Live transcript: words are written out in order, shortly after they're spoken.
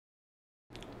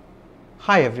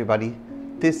Hi everybody,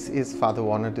 this is Father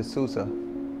Warner D'Souza.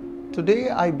 Today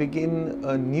I begin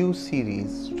a new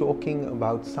series talking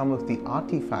about some of the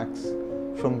artifacts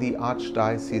from the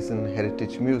Archdiocesan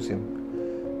Heritage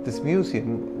Museum. This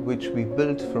museum, which we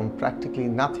built from practically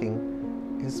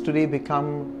nothing, has today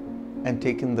become and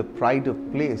taken the pride of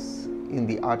place in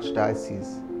the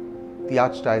Archdiocese. The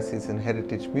Archdiocesan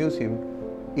Heritage Museum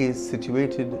is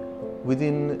situated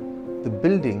within the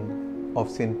building of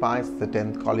St. Pius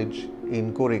X College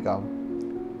in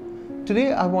Goregaon.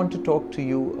 Today I want to talk to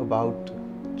you about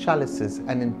chalices,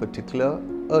 and in particular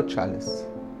a chalice.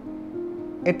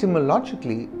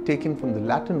 Etymologically taken from the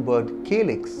Latin word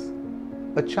calyx,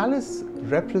 a chalice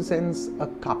represents a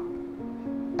cup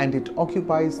and it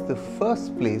occupies the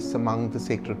first place among the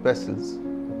sacred vessels.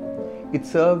 It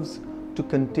serves to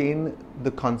contain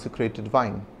the consecrated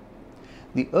wine.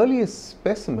 The earliest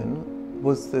specimen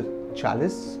was the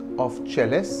chalice of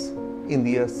Chalice in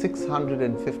the year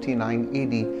 659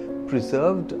 AD,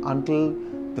 preserved until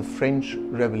the French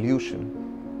Revolution.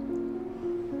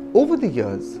 Over the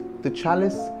years, the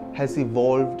chalice has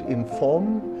evolved in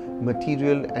form,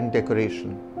 material and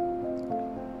decoration.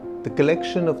 The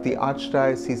collection of the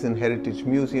Archdiocesan Heritage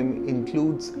Museum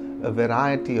includes a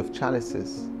variety of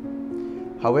chalices.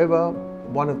 However,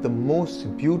 one of the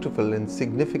most beautiful and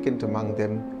significant among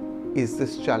them is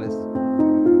this chalice.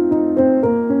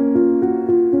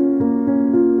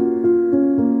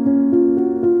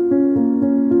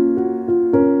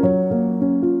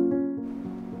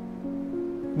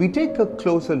 We take a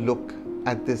closer look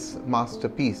at this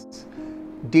masterpiece,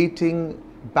 dating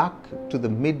back to the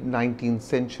mid-19th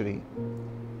century.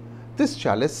 This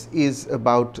chalice is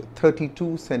about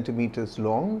 32 centimeters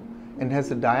long and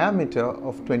has a diameter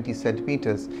of 20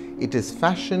 centimeters. It is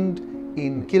fashioned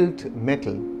in gilt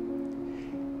metal.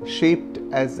 Shaped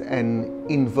as an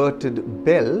inverted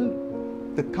bell,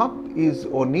 the cup is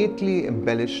ornately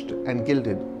embellished and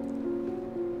gilded.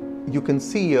 You can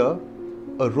see here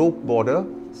a rope border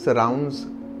surrounds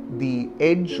the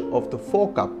edge of the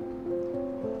forecup.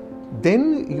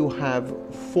 Then you have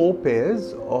 4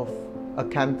 pairs of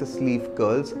acanthus leaf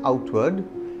curls outward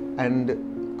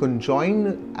and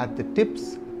conjoin at the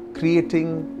tips,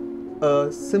 creating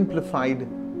a simplified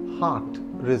heart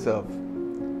reserve.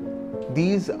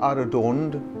 These are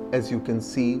adorned, as you can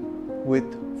see, with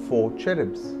 4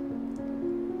 cherubs.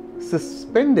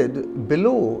 Suspended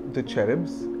below the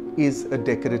cherubs is a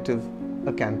decorative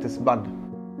acanthus bud.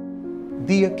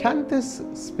 The Acanthus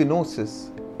spinosus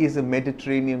is a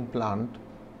Mediterranean plant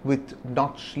with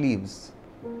notched leaves.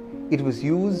 It was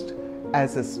used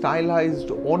as a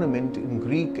stylized ornament in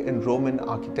Greek and Roman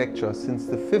architecture since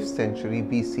the 5th century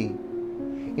BC.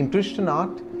 In Christian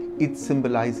art, it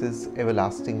symbolizes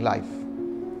everlasting life.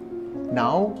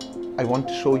 Now, I want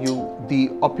to show you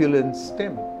the opulent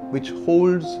stem, which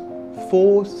holds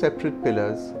 4 separate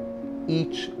pillars,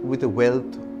 each with a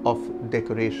wealth of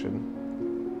decoration.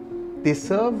 They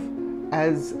serve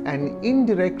as an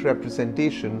indirect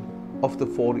representation of the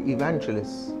 4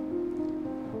 evangelists.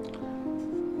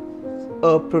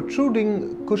 A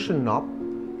protruding cushion knob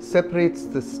separates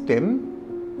the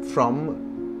stem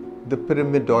from the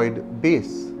pyramidoid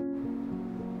base.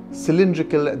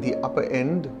 Cylindrical at the upper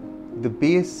end, the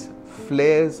base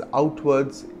flares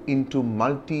outwards into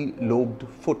multi-lobed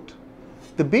foot.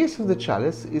 The base of the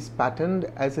chalice is patterned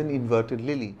as an inverted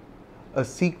lily. A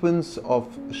sequence of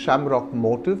shamrock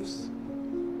motifs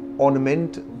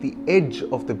ornament the edge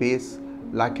of the base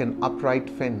like an upright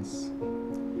fence.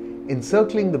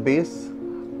 Encircling the base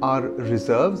are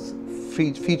reserves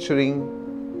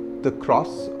featuring the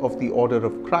cross of the Order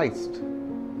of Christ.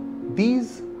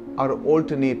 These are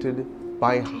alternated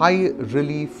by high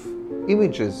relief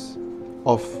images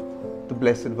of the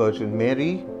Blessed Virgin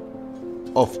Mary,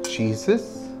 of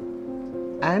Jesus,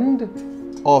 and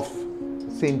of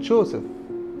Saint Joseph.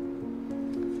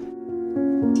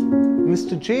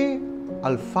 Mr. J.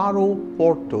 Alfaro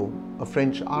Porto, a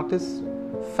French artist,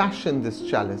 fashioned this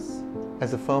chalice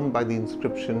as affirmed by the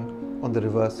inscription on the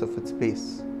reverse of its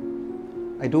base.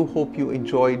 I do hope you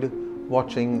enjoyed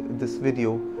watching this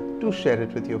video. Do share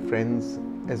it with your friends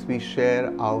as we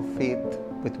share our faith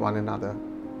with one another.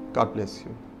 God bless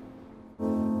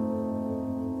you.